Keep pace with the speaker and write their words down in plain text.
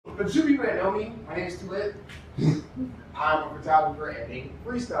For the two people that know me, my name is Tulip. I'm a photographer and a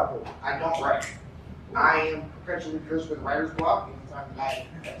freestyler. I don't write. I am perpetually cursed with writer's block. Anytime I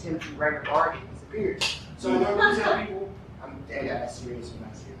attempt to write a bar, it disappears. So when I tell people, I'm dead ass serious when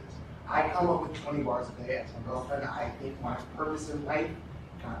I say this. I come up with 20 bars a day as my girlfriend. I think my purpose in life,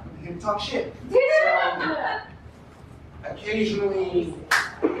 God, I'm here to talk shit. So, occasionally,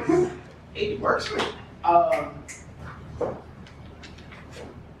 it works for me.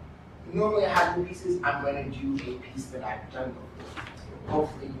 Normally I have new pieces. I'm going to do a piece that I've done before.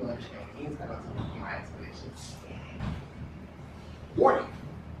 Hopefully you understand what it means. I don't know my explanation. Warning.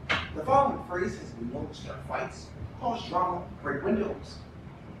 The following phrase has been known to start fights, cause drama, break windows,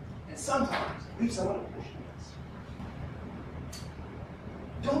 and sometimes leave someone emotionless.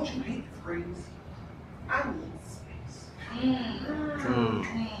 Don't you hate the phrase, I need space?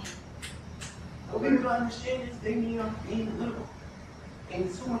 What people don't understand is they mean I'm being literal. And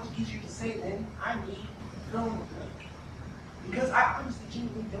it's so much easier to say than I need film break. Because I honestly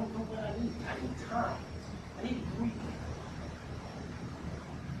genuinely don't know what I need. I need time. I need to breathe.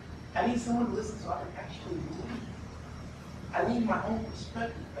 I need someone to listen so I can actually breathe. I need my own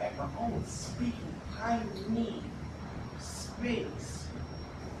perspective back, my own speaking. I need space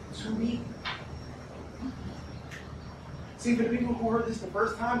to be. See, for the people who heard this the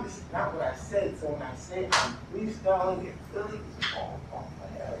first time, this is not what I said. So when I say I'm freestyling and feeling, it's all off my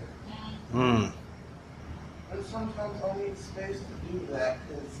head. And sometimes I need space to do that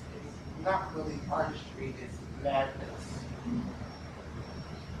because it's not really artistry, it's madness.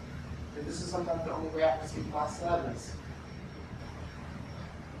 And this is sometimes the only way I can speak my sadness.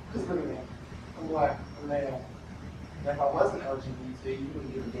 Because look at me, I'm black, I'm male. And if I wasn't LGBT, you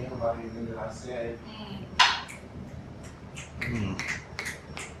wouldn't give a damn about anything that I said.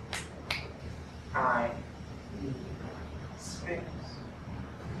 I need space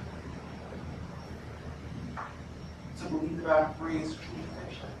to believe that I'm free is true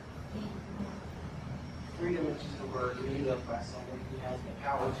fiction. Freedom is just a word made up by someone who has the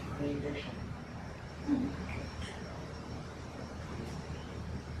power to create fiction.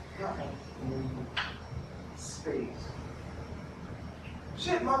 I need space.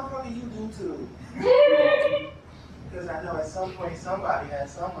 Shit, motherfucker, you do too. Because I know at some point somebody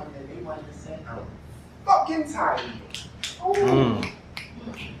has someone that they want to say, I'm fucking tired of it.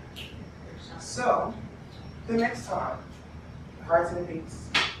 So, the next time, hearts and beats,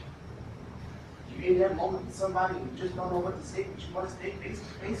 you in that moment with somebody and you just don't know what to say, but you want to stay face to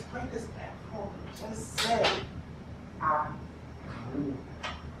face, bring this back home. Just say, I need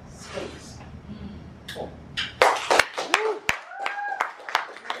space.